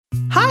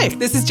Hi,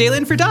 this is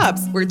Jalen for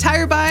Dobbs, where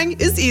tire buying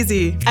is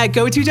easy. At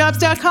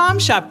GoToDobbs.com,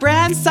 shop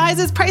brands,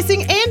 sizes,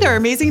 pricing, and our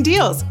amazing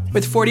deals.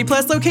 With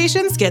 40-plus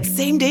locations, get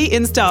same-day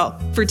install.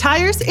 For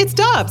tires, it's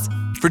Dobbs.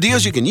 For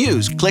deals you can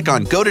use, click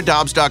on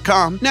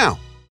GoToDobbs.com now.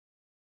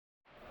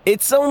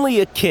 It's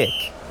only a kick,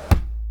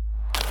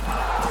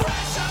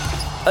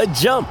 a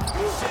jump,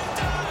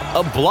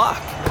 a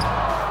block.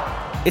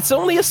 It's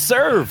only a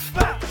serve.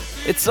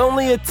 It's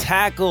only a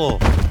tackle,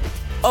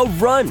 a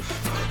run.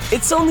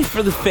 It's only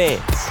for the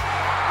fans.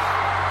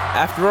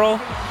 After all,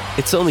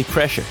 it's only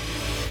pressure.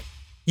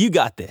 You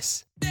got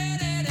this.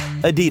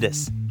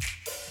 Adidas.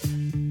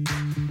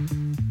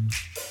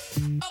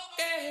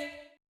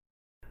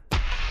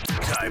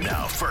 Time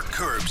now for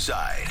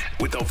Curbside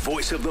with the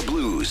voice of the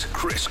Blues,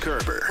 Chris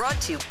Kerber.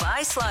 Brought to you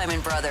by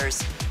Slyman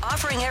Brothers,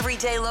 offering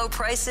everyday low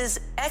prices,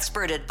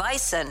 expert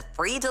advice, and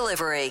free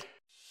delivery.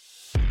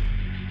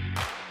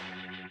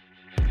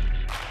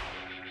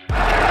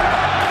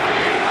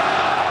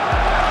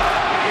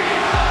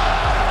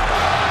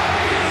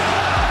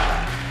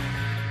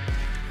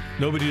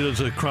 Nobody does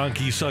a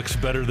Kroenke sucks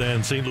better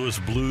than St. Louis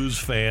Blues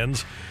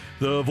fans.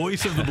 The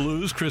voice of the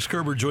Blues, Chris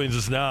Kerber, joins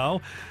us now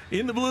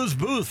in the Blues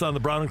booth on the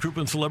Brown and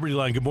Crouppen Celebrity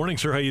Line. Good morning,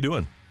 sir. How you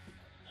doing?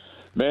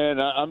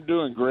 Man, I'm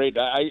doing great.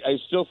 I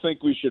still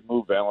think we should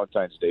move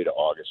Valentine's Day to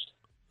August.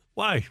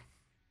 Why?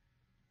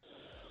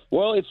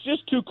 Well, it's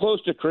just too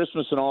close to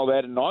Christmas and all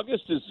that, and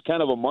August is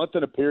kind of a month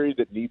and a period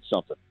that needs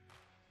something.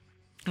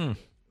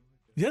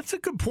 That's a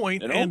good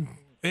point. You know? And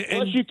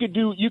Plus, you could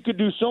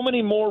do so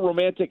many more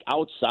romantic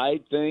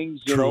outside things.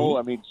 You know,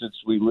 I mean, since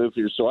we live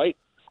here, so I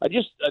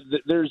just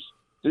there's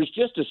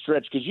just a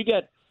stretch because you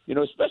got, you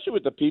know, especially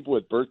with the people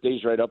with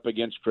birthdays right up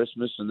against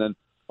Christmas and then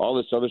all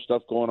this other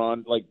stuff going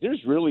on. Like,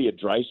 there's really a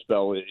dry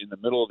spell in the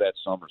middle of that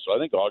summer. So I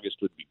think August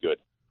would be good.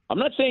 I'm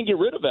not saying get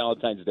rid of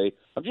Valentine's Day.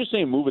 I'm just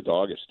saying move it to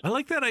August. I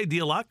like that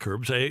idea a lot,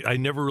 Curbs. I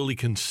never really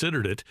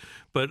considered it,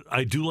 but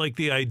I do like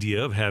the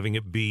idea of having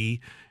it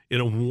be in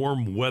a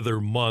warm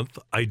weather month.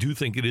 I do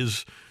think it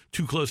is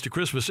too close to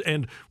Christmas.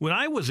 And when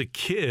I was a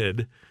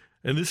kid,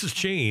 and this has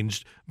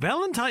changed,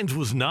 Valentine's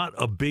was not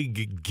a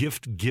big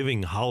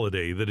gift-giving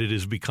holiday that it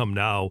has become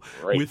now,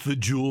 right, with the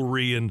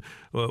jewelry and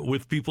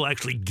with people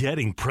actually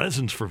getting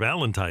presents for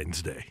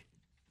Valentine's Day.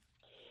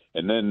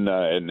 And then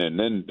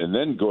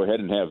go ahead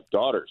and have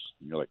daughters.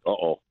 And you're like,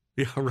 uh-oh.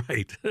 Yeah,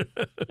 right.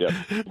 Yep.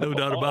 No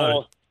doubt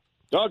about it.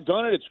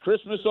 Doggone it, it's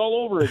Christmas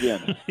all over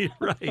again.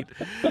 Right.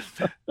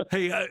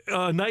 Hey,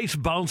 a nice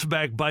bounce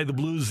back by the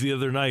Blues the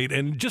other night,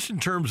 and just in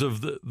terms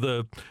of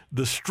the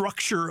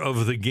structure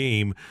of the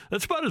game,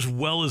 that's about as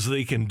well as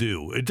they can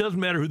do. It doesn't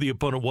matter who the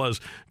opponent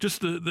was.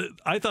 Just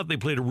I thought they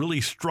played a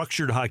really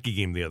structured hockey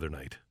game the other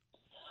night.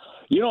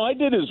 You know, I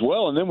did as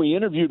well, and then we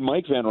interviewed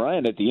Mike Van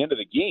Ryn at the end of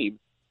the game,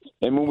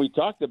 and when we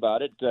talked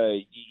about it,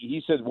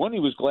 he said, one, he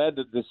was glad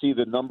to see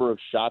the number of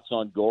shots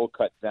on goal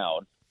cut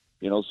down.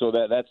 You know, so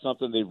that's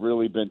something they've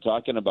really been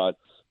talking about.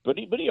 But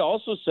he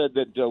also said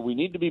that we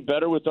need to be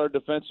better with our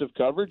defensive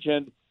coverage,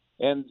 and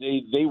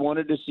they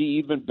wanted to see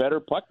even better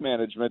puck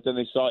management than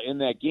they saw in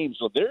that game.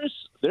 So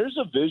there's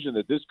a vision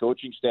that this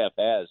coaching staff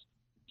has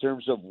in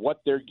terms of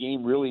what their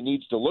game really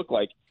needs to look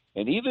like.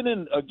 And even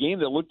in a game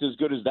that looked as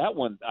good as that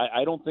one,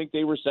 I don't think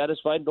they were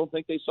satisfied and don't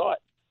think they saw it.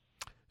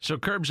 So,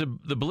 Curbs,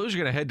 the Blues are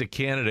going to head to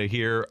Canada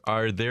here.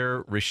 Are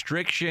there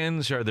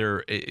restrictions? Are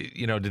there,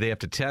 do they have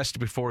to test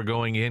before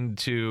going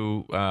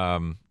into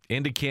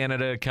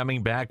Canada,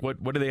 coming back?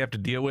 What do they have to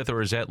deal with,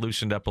 or is that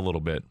loosened up a little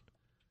bit?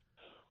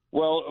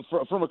 Well,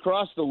 from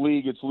across the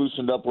league, it's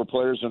loosened up where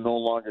players are no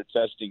longer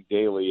testing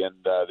daily, and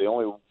the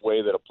only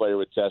way that a player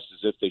would test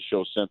is if they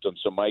show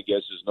symptoms. So my guess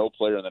is no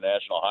player in the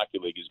National Hockey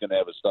League is going to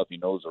have a stuffy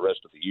nose the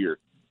rest of the year.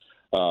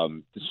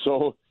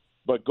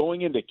 But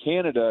going into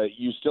Canada,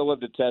 you still have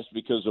to test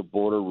because of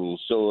border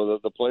rules. So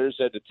the players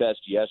had to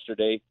test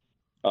yesterday,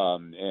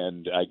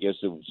 and I guess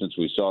since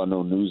we saw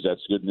no news,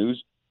 that's good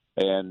news.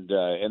 And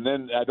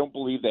then I don't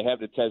believe they have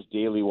to test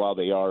daily while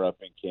they are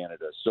up in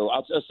Canada. So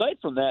aside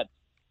from that,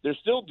 they're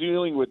still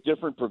dealing with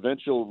different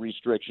provincial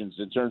restrictions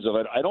in terms of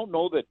it. I don't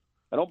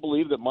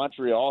believe that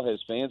Montreal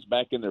has fans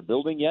back in their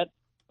building yet.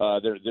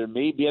 There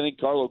may be. I think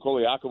Carlo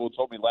Koliakovo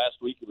told me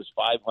last week it was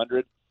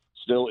 500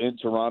 still in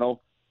Toronto.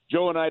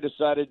 Joe and I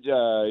decided,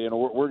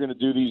 we're going to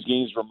do these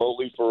games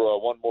remotely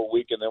for one more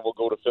week, and then we'll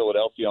go to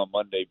Philadelphia on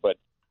Monday. But,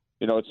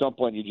 at some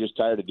point you're just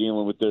tired of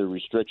dealing with the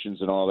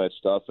restrictions and all that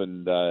stuff.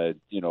 And, last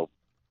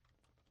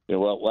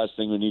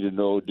thing we need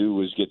to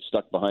do is get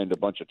stuck behind a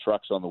bunch of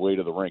trucks on the way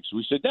to the rink. So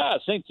we said,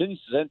 St.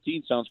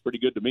 17 sounds pretty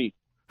good to me.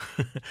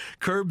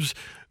 Curbs,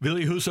 Ville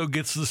Husso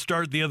gets the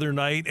start the other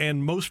night,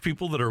 and most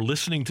people that are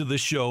listening to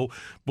this show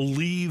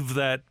believe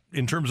that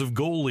in terms of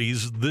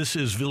goalies, this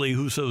is Ville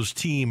Husso's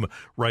team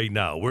right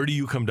now. Where do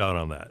you come down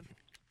on that?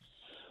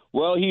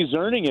 Well, he's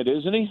earning it,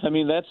 isn't he? I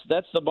mean,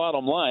 that's the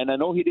bottom line. I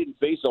know he didn't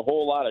face a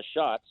whole lot of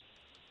shots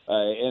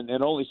and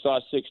only saw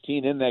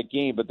 16 in that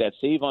game, but that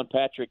save on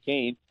Patrick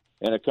Kane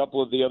and a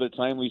couple of the other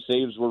timely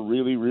saves were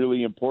really,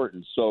 really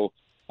important. So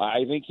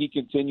I think he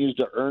continues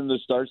to earn the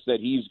starts that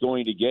he's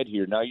going to get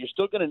here. Now, you're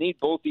still going to need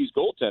both these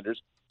goaltenders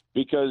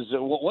because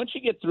once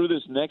you get through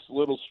this next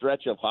little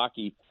stretch of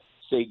hockey,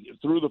 say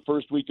through the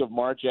first week of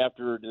March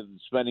after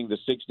spending the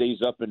 6 days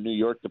up in New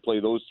York to play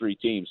those three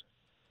teams,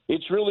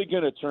 it's really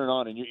going to turn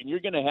on, and you're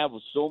going to have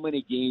so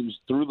many games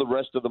through the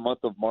rest of the month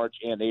of March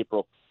and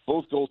April.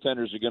 Both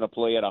goaltenders are going to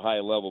play at a high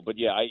level. But,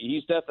 yeah,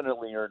 he's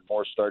definitely earned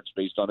more starts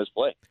based on his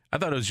play. I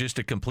thought it was just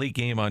a complete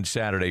game on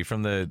Saturday.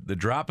 From the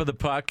drop of the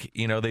puck,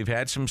 they've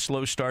had some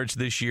slow starts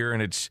this year,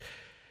 and it's,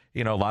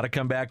 a lot of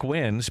comeback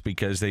wins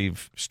because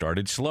they've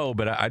started slow.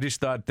 But I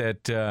just thought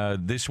that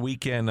this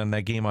weekend on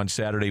that game on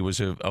Saturday was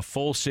a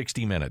full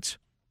 60 minutes.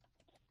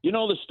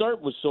 The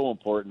start was so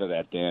important to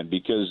that, Dan,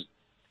 because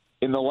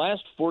in the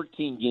last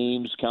 14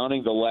 games,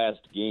 counting the last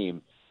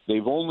game,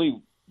 they've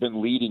only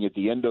been leading at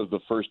the end of the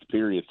first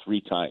period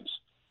 3 times.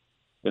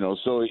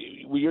 So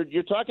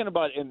you're talking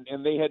about,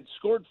 and they had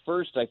scored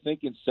first, I think,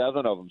 in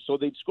 7 of them. So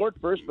they'd scored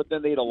first, but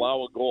then they'd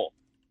allow a goal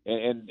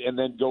and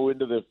then go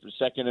into the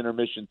second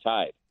intermission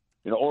tied.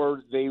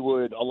 Or they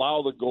would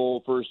allow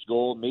the first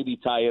goal, maybe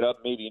tie it up,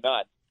 maybe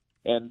not.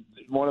 And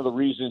one of the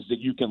reasons that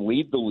you can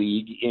lead the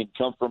league and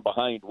come from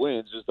behind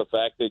wins is the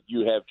fact that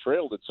you have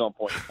trailed at some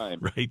point in time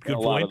right, in a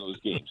lot of those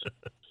games.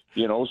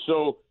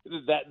 So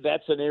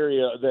that's an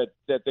area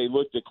that they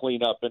look to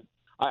clean up. And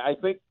I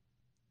think,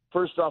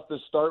 first off, the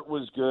start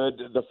was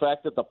good. The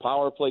fact that the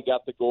power play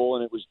got the goal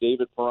and it was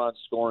David Perron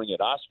scoring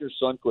it. Oscar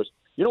Sundqvist.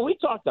 We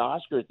talked to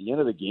Oscar at the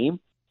end of the game.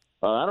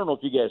 I don't know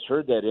if you guys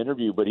heard that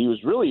interview, but he was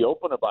really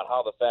open about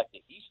how the fact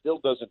that he still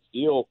doesn't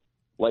feel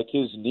like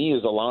his knee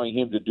is allowing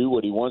him to do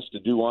what he wants to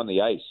do on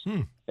the ice.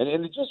 And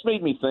it just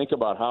made me think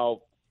about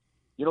how,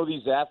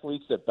 these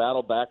athletes that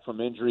battle back from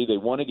injury, they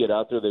want to get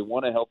out there, they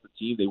want to help the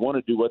team, they want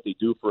to do what they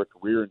do for a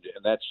career, and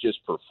that's just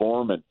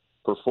perform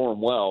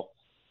well.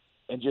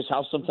 And just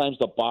how sometimes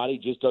the body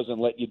just doesn't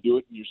let you do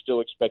it, and you're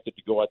still expected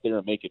to go out there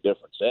and make a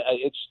difference.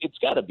 It's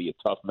got to be a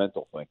tough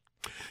mental thing.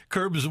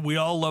 Curbs, we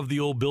all love the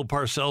old Bill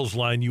Parcells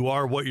line, you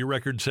are what your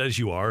record says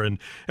you are, and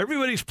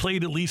everybody's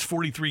played at least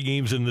 43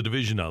 games in the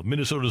division now.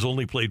 Minnesota's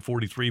only played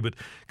 43, but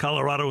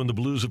Colorado and the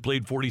Blues have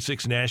played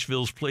 46.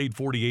 Nashville's played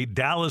 48.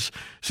 Dallas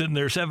sitting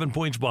there 7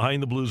 points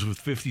behind the Blues with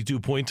 52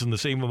 points and the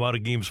same amount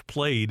of games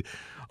played.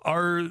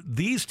 Are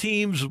these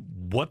teams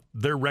what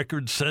their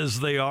record says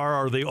they are?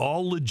 Are they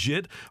all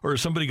legit, or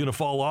is somebody going to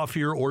fall off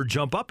here or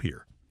jump up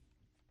here?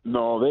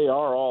 No, they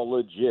are all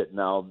legit.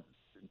 Now,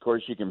 of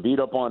course, you can beat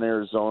up on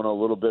Arizona, a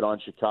little bit on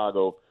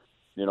Chicago,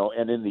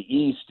 and in the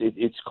East,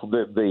 it's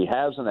the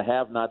haves and the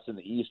have-nots in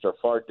the East are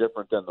far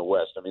different than the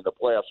West. I mean, the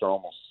playoffs are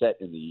almost set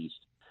in the East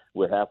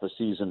with half a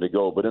season to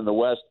go. But in the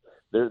West,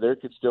 there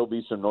could still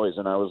be some noise.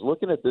 And I was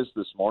looking at this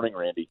morning,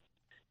 Randy.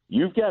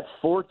 You've got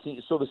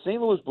 14. So the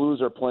St. Louis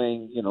Blues are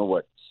playing,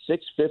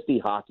 650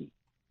 hockey.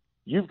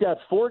 You've got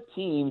 4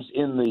 teams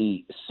in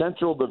the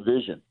Central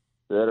Division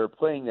that are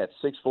playing that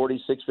 640,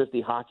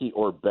 650 hockey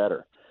or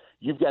better.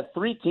 You've got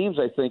 3 teams,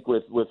 I think,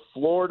 with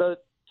Florida,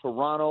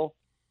 Toronto,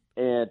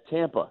 and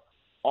Tampa,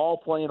 all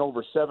playing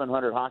over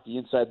 700 hockey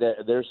inside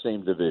their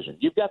same division.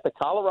 You've got the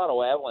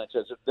Colorado Avalanche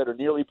that are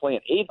nearly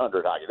playing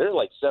 800 hockey. They're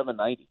like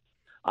 790.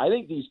 I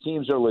think these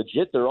teams are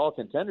legit. They're all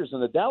contenders.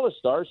 And the Dallas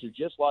Stars, who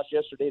just lost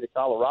yesterday to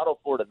Colorado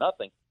 4-0,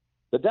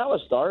 the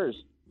Dallas Stars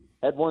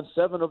had won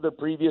 7 of their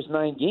previous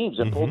 9 games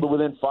and pulled to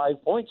within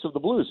 5 points of the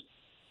Blues.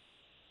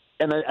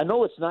 And I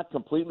know it's not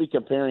completely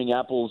comparing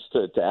apples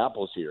to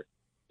apples here,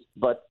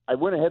 but I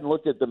went ahead and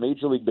looked at the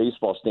Major League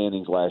Baseball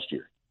standings last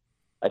year.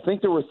 I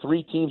think there were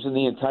 3 teams in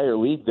the entire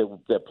league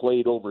that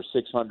played over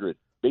 600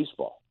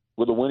 baseball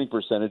with a winning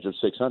percentage of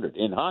 600.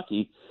 In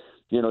hockey,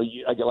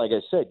 like I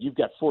said, you've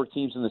got 4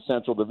 teams in the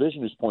Central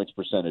Division whose points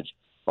percentage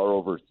are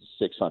over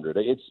 600.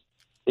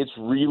 It's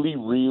really,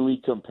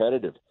 really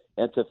competitive.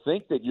 And to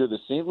think that you're the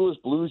St. Louis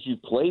Blues,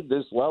 you've played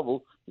this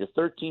level, you're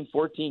 13,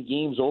 14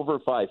 games over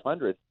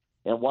 500,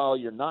 and while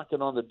you're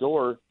knocking on the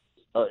door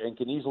and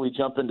can easily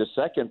jump into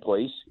second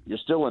place, you're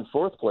still in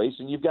 4th place,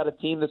 and you've got a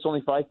team that's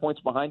only 5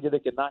 points behind you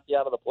that can knock you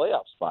out of the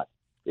playoff spot.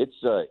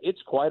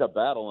 It's quite a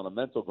battle and a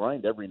mental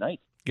grind every night.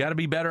 Got to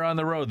be better on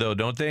the road, though,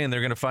 don't they? And they're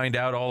going to find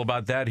out all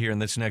about that here in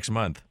this next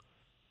month.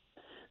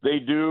 They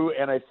do,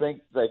 and I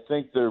think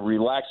the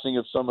relaxing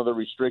of some of the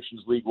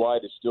restrictions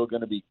league-wide is still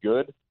going to be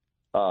good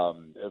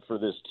for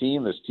this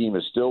team. This team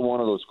is still one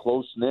of those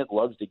close-knit,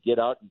 loves to get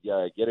out and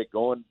get it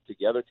going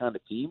together kind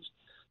of teams.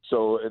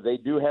 So they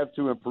do have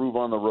to improve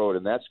on the road,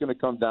 and that's going to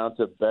come down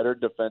to better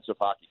defensive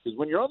hockey. Because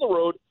when you're on the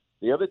road,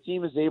 the other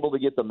team is able to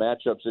get the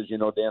matchups, as you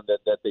know, Dan,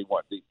 that they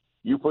want.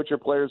 You put your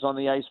players on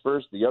the ice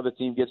first, the other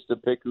team gets to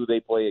pick who they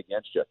play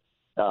against you.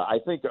 I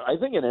think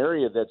an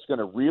area that's going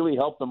to really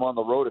help them on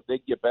the road if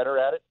they get better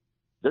at it,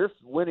 their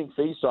winning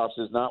faceoffs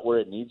is not where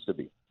it needs to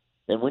be.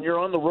 And when you're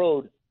on the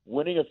road,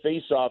 winning a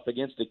faceoff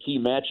against a key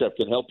matchup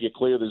can help you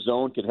clear the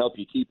zone, can help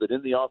you keep it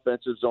in the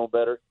offensive zone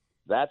better.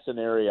 That's an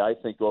area I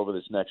think over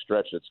this next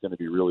stretch that's going to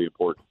be really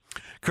important.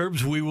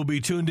 Curbs, we will be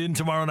tuned in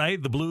tomorrow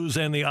night, the Blues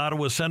and the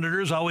Ottawa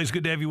Senators. Always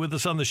good to have you with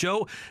us on the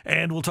show,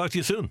 and we'll talk to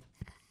you soon.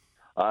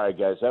 All right,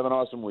 guys. Have an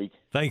awesome week.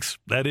 Thanks.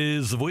 That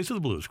is the voice of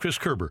the Blues, Chris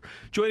Kerber,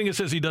 joining us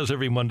as he does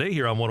every Monday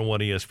here on 101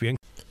 ESPN.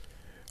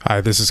 Hi,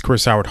 this is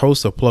Chris Howard,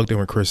 host of Plugged In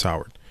with Chris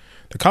Howard.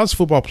 The College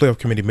Football Playoff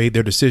Committee made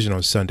their decision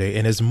on Sunday,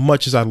 and as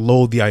much as I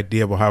loathe the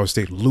idea of Ohio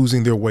State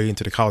losing their way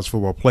into the College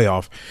Football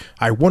Playoff,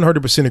 I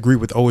 100% agree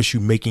with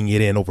OSU making it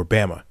in over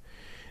Bama.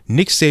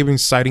 Nick Saban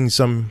citing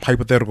some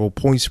hypothetical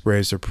point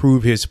spreads to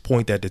prove his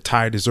point that the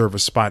Tide deserve a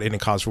spot in the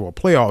College Football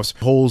Playoffs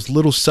holds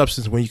little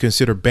substance when you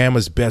consider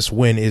Bama's best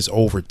win is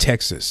over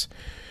Texas.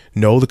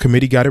 No, the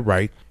committee got it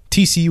right.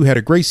 TCU had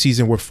a great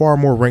season with far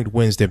more ranked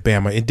wins than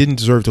Bama and didn't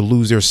deserve to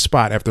lose their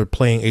spot after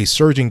playing a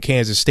surging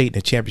Kansas State in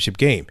a championship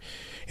game.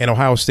 And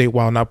Ohio State,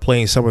 while not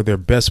playing some of their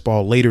best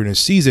ball later in the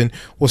season,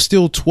 was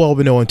still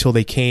 12-0 until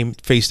they came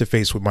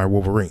face-to-face with my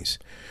Wolverines.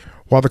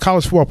 While the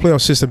college football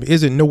playoff system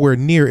isn't nowhere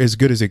near as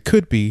good as it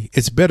could be,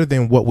 it's better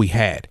than what we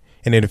had.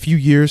 And in a few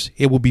years,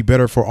 it will be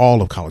better for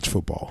all of college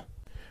football.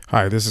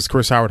 Hi, this is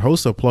Chris Howard,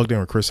 host of Plugged In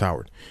with Chris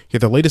Howard.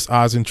 Get the latest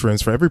odds and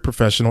trends for every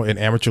professional and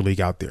amateur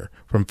league out there.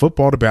 From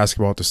football to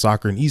basketball to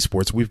soccer and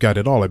esports, we've got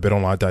it all at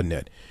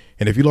BetOnline.net.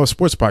 And if you love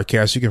sports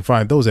podcasts, you can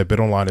find those at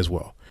BetOnline as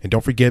well. And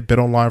don't forget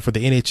BetOnline for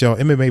the NHL,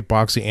 MMA,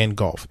 boxing, and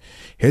golf.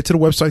 Head to the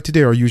website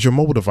today or use your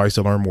mobile device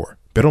to learn more.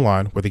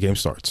 BetOnline, where the game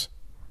starts.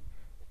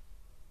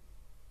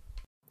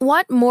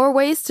 Want more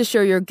ways to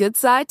show your good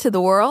side to the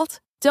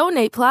world?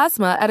 Donate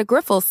plasma at a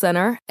Grifols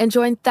Center and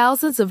join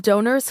thousands of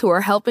donors who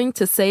are helping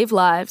to save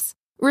lives.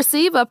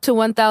 Receive up to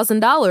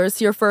 $1,000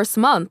 your first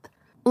month.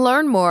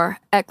 Learn more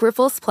at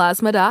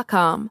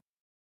grifolsplasma.com.